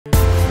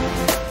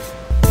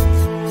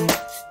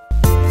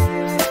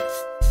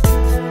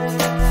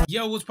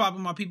Yo, what's poppin',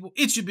 my people?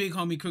 It's your big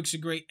homie Crooks are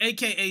Great,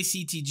 aka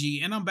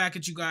CTG, and I'm back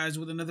at you guys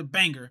with another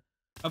banger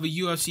of a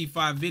UFC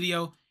 5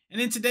 video.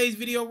 And in today's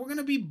video, we're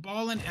gonna be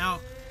balling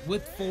out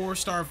with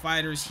 4-star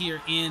fighters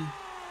here in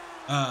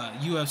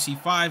UFC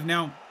 5.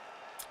 Now,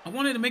 I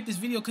wanted to make this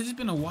video because it's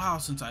been a while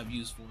since I've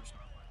used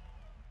 4-star fighters.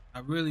 I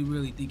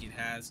really think it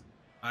has.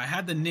 I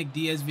had the Nick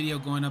Diaz video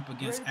going up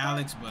against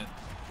Alex, but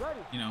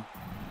you know,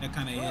 that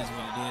kind of is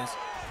what it is.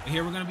 But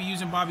here we're gonna be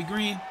using Bobby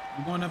Green.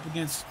 We're going up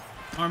against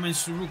Arman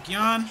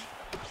Tsarukyan.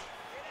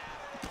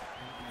 We're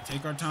gonna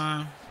take our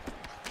time.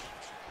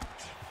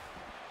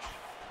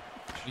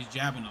 He's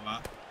jabbing a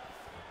lot.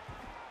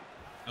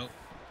 Nope.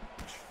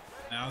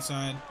 The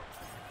outside.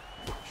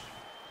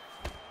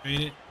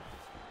 Trade it.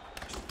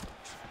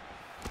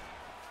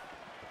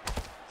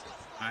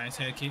 Nice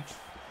head kick.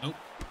 Nope.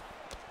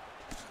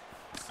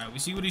 Alright, we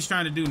see what he's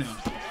trying to do now.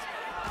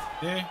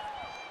 There.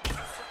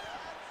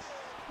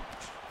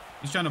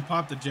 He's trying to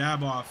pop the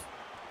jab off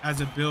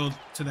as a build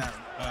to that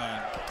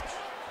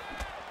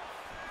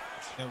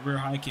rear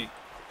high kick.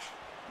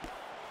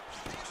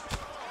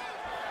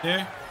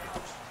 There.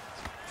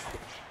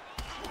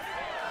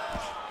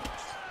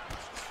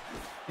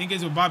 Thing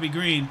is with Bobby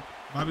Green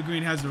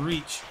has the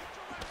reach.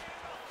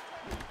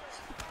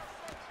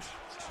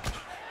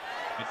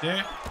 Right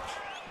there.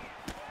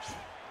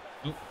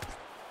 Nope.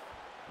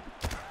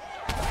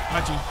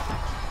 Got you.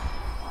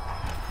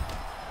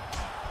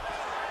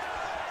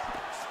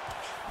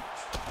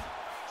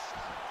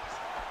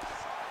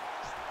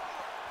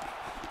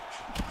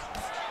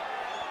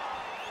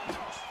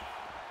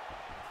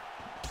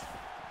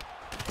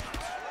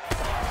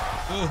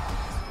 Oh.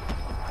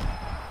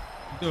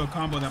 Threw a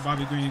combo that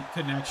Bobby Green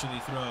couldn't actually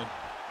throw,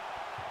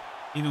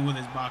 even with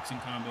his boxing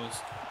combos.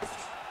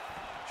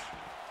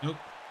 Nope.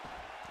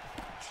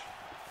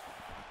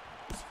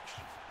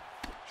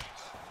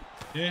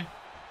 Yeah.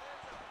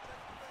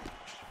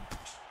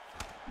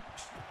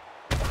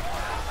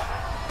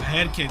 The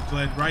head kick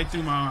bled right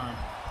through my arm.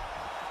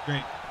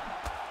 Great.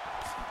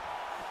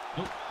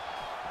 Nope.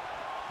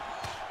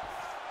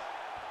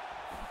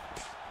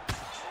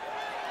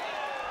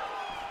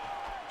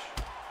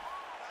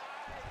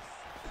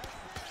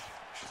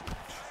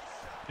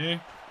 Yeah.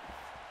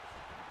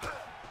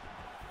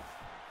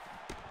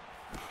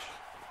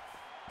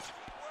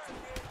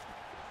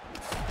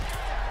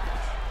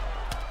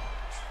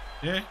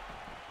 Yeah.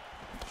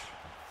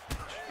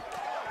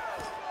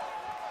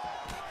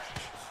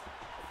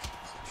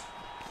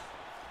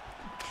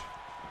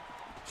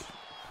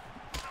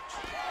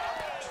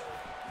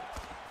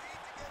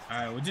 All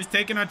right, we're just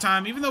taking our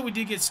time. Even though we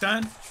did get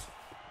stunned,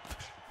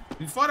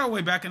 we fought our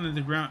way back into the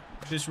ground.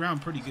 This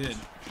round pretty good.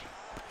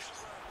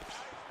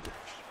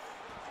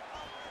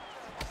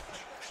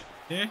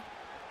 Yeah.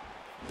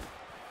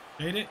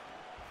 Hate it.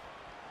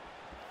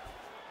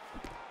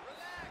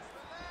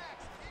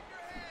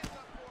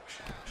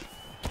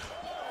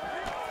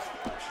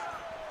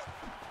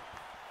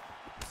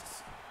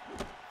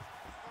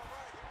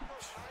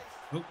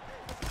 Nope.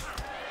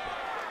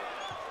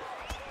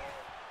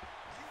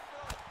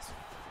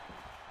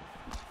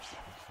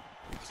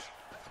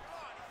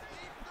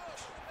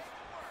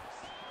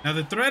 Now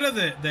the threat of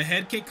the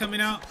head kick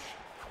coming out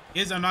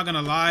is, I'm not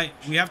gonna lie,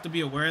 we have to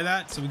be aware of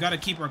that. So we gotta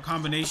keep our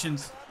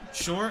combinations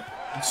short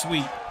and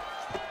sweet.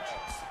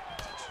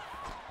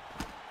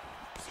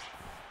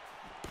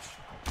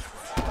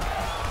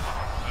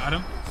 Got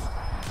him.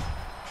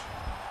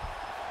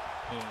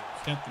 Oh,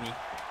 step through.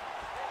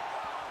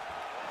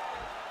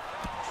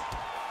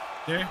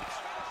 There.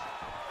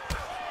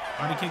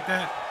 Body kick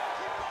that.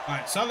 All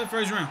right, solid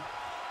first round.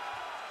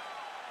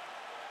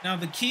 Now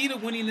the key to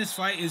winning this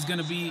fight is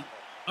gonna be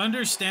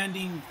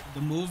understanding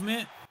the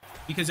movement.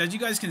 Because as you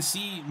guys can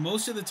see,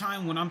 most of the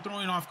time when I'm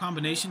throwing off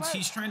combinations,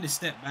 he's trying to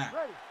step back.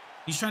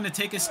 He's trying to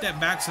take a step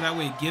back so that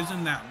way it gives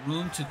him that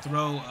room to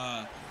throw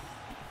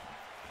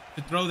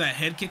that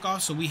head kick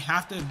off. So we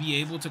have to be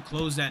able to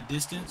close that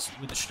distance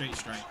with a straight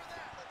strike.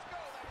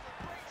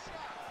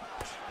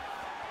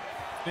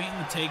 Baiting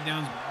the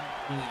takedowns,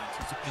 really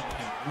anticipating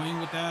him going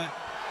with that.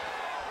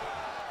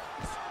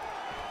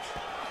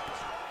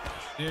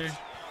 There.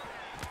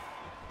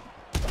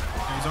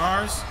 There's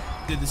ours.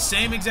 Did the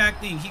same exact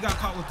thing. He got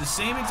caught with the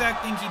same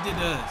exact thing he did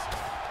to us.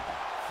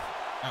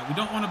 All right, we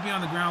don't want to be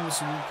on the ground with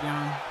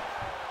Tsarukyan.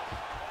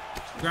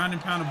 Ground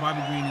and pound of Bobby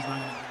Green is not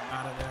going to get him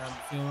out of there, I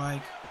feel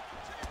like.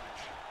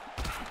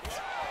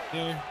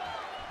 There.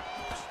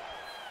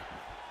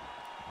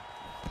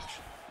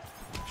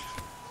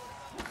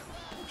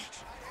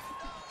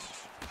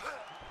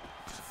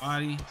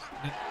 Body.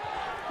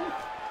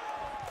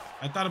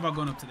 I thought about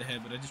going up to the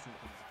head, but I just...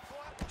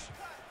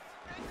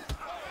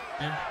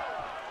 There.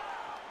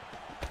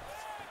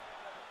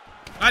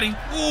 Got him.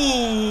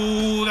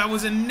 Ooh, that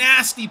was a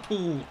nasty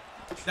pull.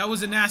 That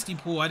was a nasty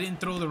pull. I didn't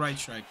throw the right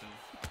strike, though.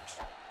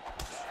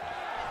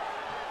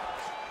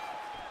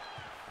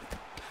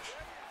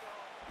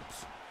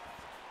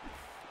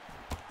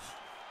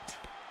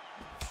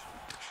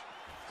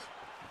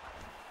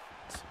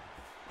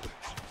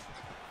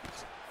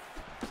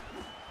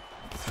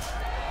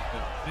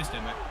 Nice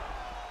step back.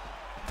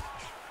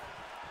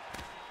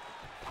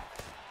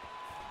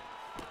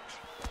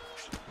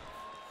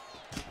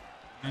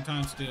 my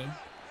time still.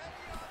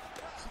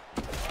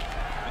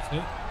 That's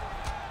it.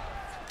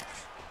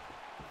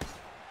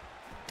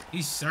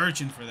 He's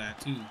searching for that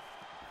too.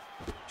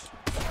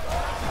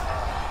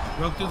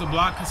 Broke through the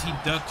block because he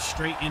ducked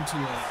straight into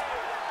a.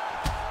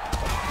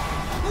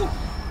 Woo!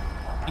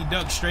 He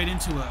ducked straight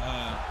into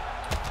a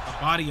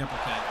body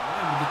uppercut.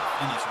 What a good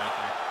finish right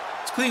there.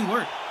 It's clean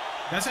work.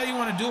 That's how you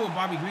want to do it with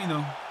Bobby Green,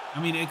 though.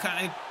 I mean, it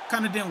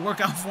kind of didn't work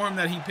out for him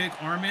that he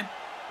picked Armin.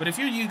 But if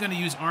you're going to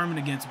use Armin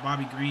against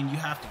Bobby Green, you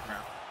have to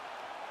grapple.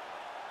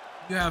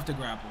 You have to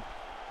grapple.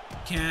 You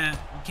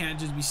can't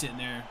just be sitting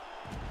there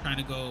trying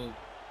to go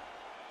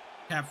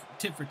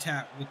tit for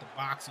tat with the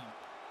boxing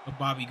of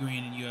Bobby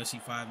Green in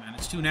UFC 5, man.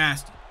 It's too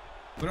nasty.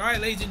 But all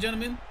right, ladies and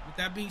gentlemen, with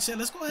that being said,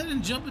 let's go ahead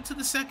and jump into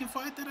the second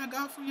fight that I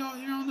got for y'all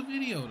here on the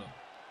video, though.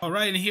 All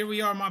right, and here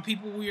we are, my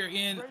people. We are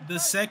in the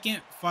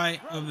second fight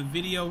of the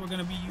video. We're going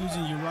to be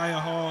using Uriah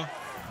Hall.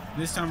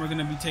 This time we're going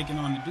to be taking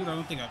on the dude I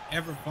don't think I've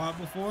ever fought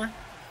before.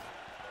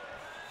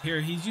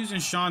 Here, he's using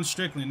Sean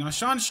Strickland. Now,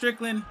 Sean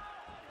Strickland,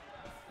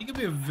 he could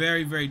be a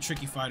very, very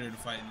tricky fighter to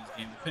fight in this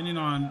game, depending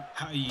on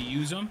how you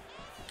use him.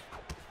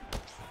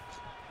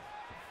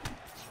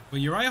 But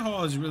Uriah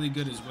Hall is really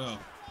good as well.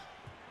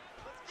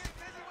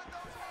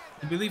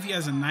 I believe he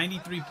has a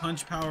 93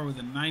 punch power with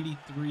a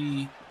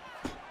 93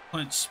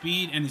 punch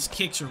speed, and his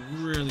kicks are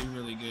really,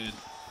 really good.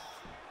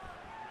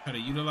 Try to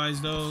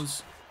utilize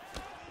those.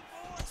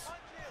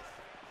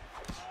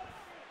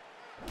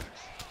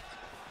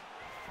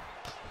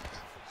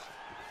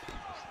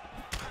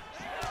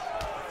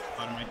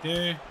 Bottom right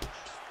there.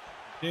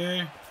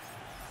 There.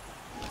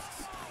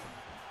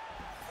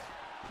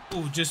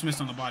 Oh, just missed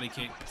on the body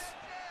kick.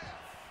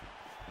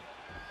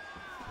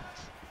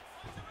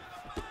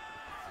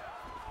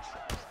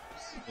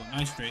 Oh,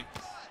 nice straight.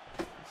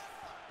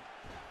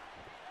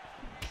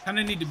 Kind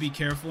of need to be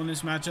careful in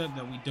this matchup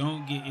that we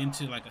don't get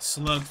into like a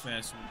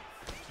slugfest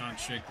with Sean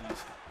Strickland,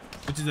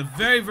 which is a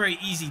very, very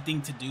easy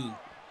thing to do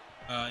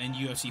in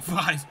UFC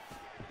 5.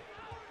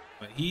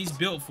 But he's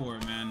built for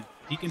it, man.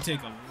 He can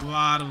take a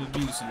lot of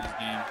abuse in this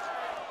game.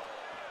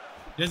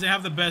 He doesn't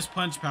have the best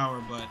punch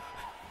power, but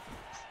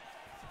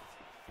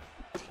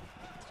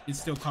it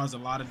still causes a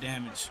lot of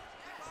damage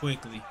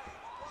quickly.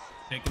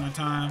 Taking our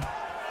time.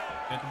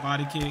 Get the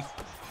body kick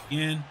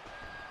again.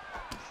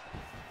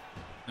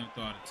 Gonna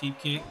throw out a teep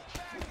kick.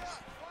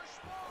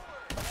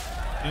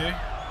 There.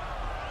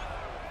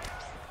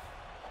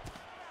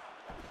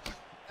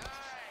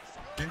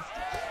 Okay.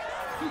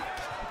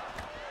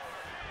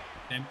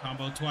 Same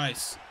combo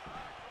twice.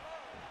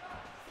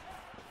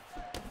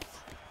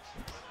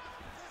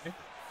 Okay.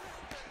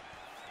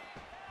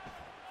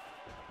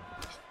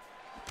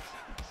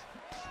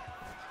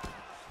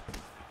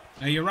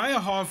 Now Uriah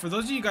Hall, for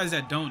those of you guys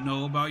that don't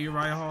know about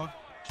Uriah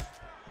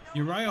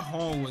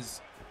Hall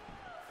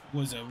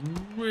was a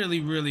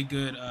really, really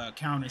good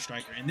counter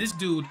striker. And this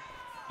dude,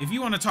 if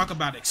you want to talk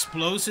about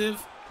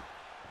explosive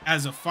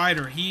as a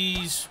fighter,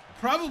 he's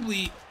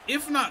probably,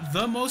 if not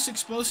the most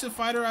explosive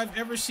fighter I've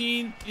ever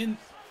seen in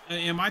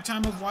my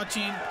time of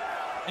watching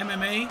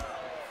MMA.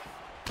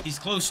 He's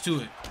close to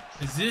it.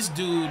 Because this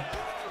dude,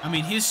 I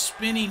mean, his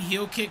spinning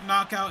heel kick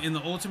knockout in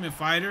the Ultimate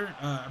Fighter,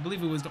 I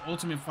believe it was the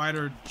Ultimate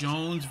Fighter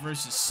Jones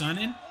versus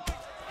Sonnen.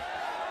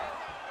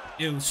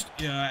 It was,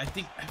 I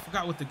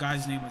forgot what the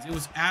guy's name was. It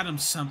was Adam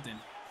something.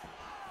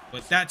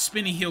 But that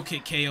spinning heel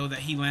kick KO that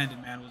he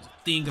landed, man, was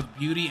a thing of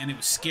beauty, and it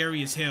was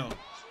scary as hell.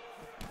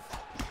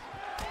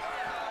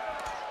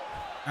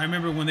 I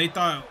remember when they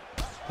thought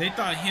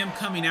him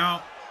coming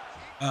out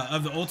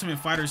of the Ultimate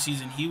Fighter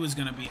season, he was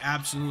going to be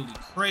absolutely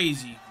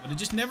crazy. But it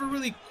just never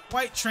really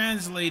quite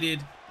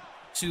translated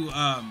to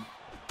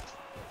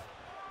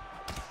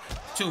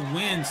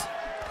wins.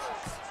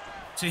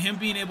 To him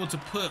being able to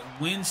put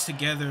wins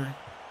together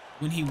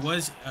when he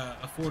was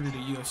afforded a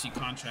UFC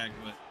contract,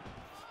 but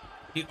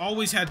he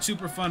always had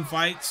super fun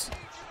fights.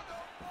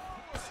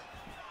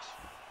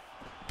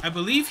 I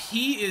believe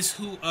he is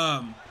who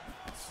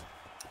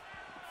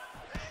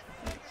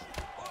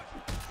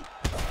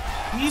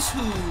he's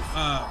who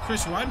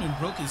Chris Weidman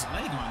broke his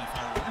leg on, if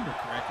I remember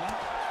correctly.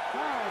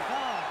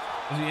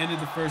 As he ended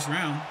the first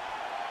round.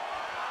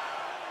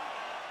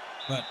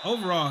 But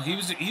overall, he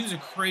was a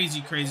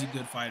crazy, crazy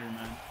good fighter,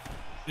 man.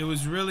 It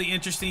was really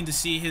interesting to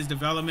see his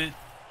development.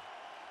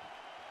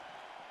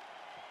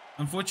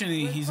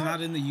 Unfortunately, he's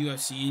not in the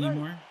UFC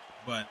anymore,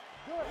 but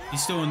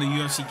he's still in the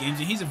UFC games,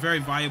 and he's a very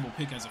viable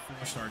pick as a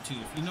 4-star too,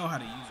 if you know how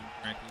to use him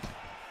correctly.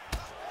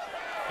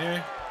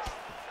 There,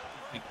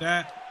 like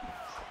that.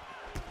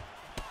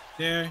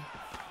 There.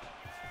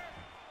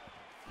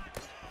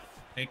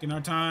 Taking our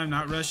time,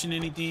 not rushing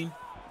anything.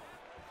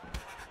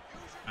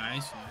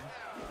 Nice,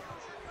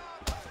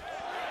 nice.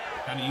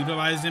 Trying to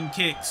utilize them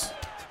kicks.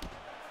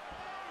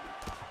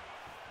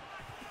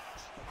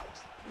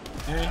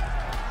 There.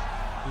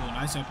 Ooh,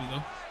 nice uppy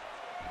though.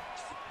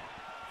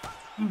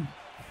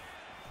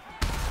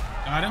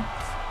 Got him.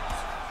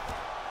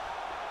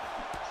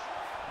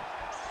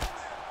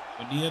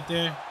 Good knee up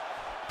there.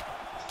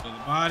 To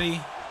the body.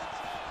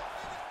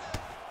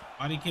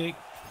 Body kick.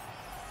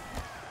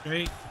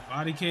 Straight.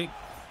 Body kick.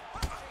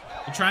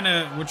 We're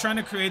trying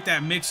to create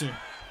that mixer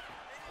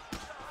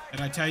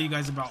that I tell you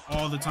guys about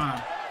all the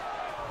time.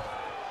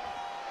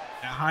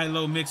 That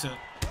high-low mix-up.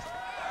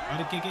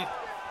 Body kick it.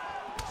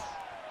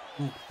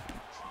 Ooh,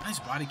 nice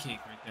body kick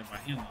right there by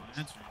him.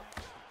 That's right.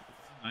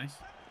 Nice.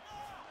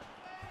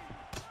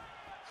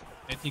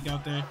 Head kick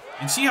out there.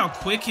 And see how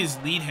quick his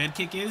lead head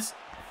kick is?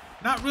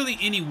 Not really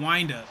any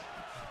wind-up.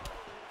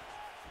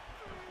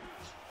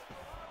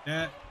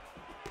 That.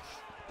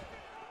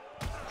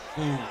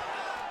 Ooh.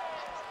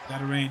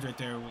 Got a range right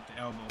there with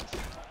the elbow.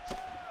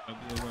 I'll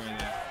be aware of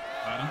that.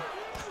 Got him.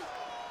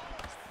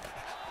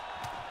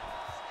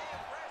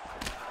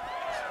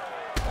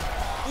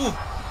 Ooh.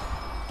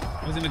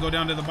 I was going to go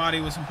down to the body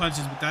with some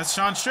punches, but that's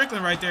Sean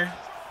Strickland right there.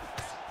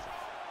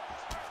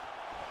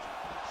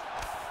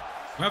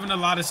 We're having a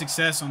lot of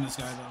success on this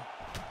guy, though.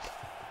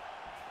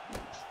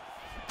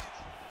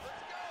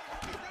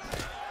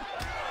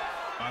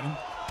 Got him.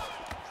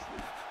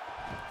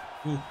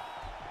 Ooh.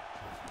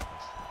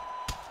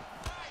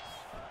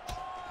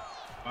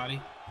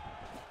 Body.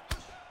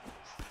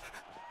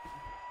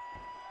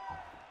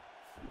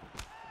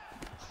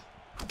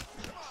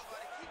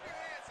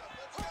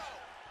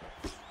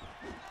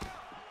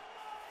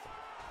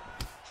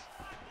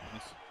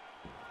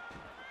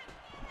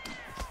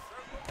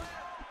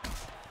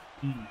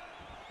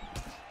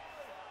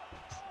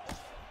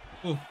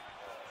 Ooh.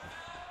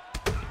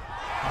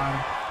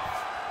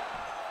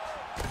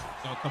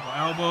 Got a couple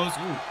elbows.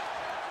 Ooh.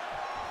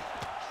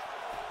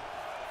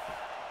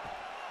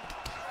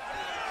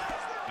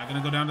 Not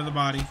gonna go down to the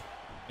body.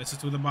 This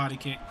is with a body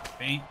kick.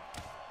 Bang.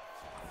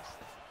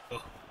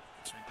 Oh,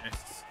 that's right there.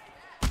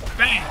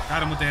 Bang!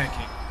 Got him with the head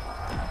kick.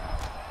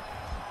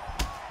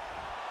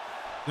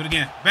 Do it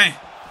again. Bang.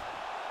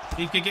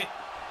 Deep kick it.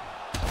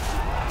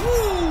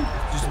 Woo!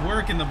 Just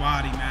working the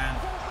body, man.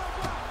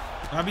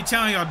 I'll be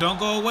telling y'all, don't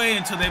go away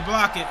until they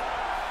block it.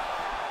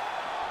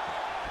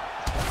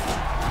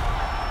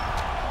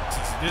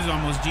 This is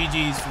almost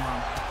GG's for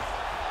him.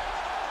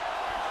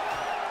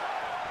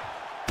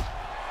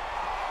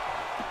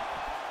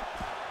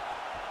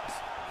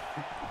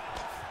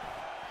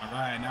 All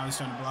right, now he's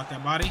starting to block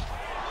that body.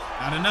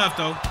 Not enough,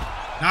 though.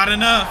 Not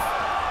enough.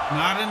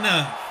 Not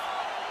enough.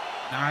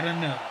 Not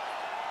enough.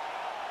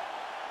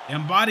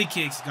 Them body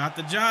kicks got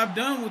the job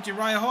done with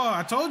Uriah Hall.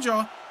 I told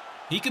y'all,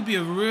 he could be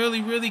a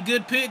really, really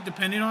good pick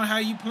depending on how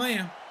you play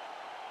him.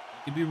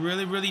 He could be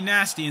really, really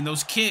nasty, and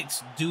those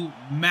kicks do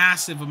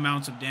massive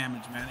amounts of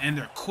damage, man. And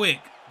they're quick.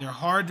 They're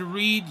hard to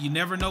read. You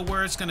never know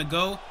where it's going to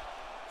go.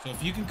 So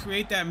if you can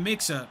create that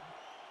mix-up,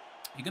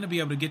 you're going to be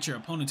able to get your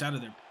opponents out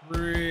of there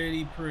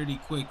pretty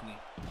quickly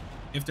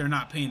if they're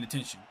not paying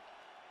attention.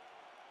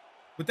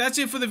 But that's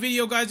it for the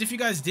video, guys. If you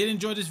guys did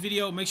enjoy this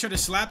video, make sure to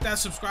slap that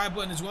subscribe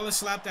button as well as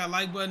slap that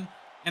like button.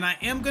 And I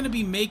am going to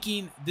be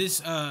making this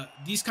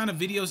these kind of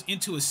videos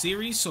into a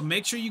series, so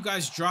make sure you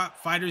guys drop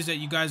fighters that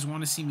you guys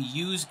want to see me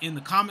use in the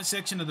comment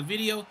section of the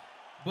video.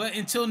 But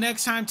until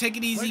next time, take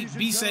it easy,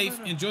 be safe,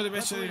 enjoy the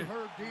rest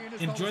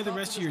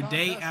of your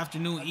day,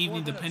 afternoon,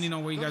 evening, depending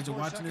on where you guys are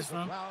watching this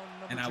from.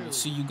 And I will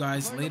see you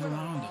guys later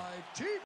on, though.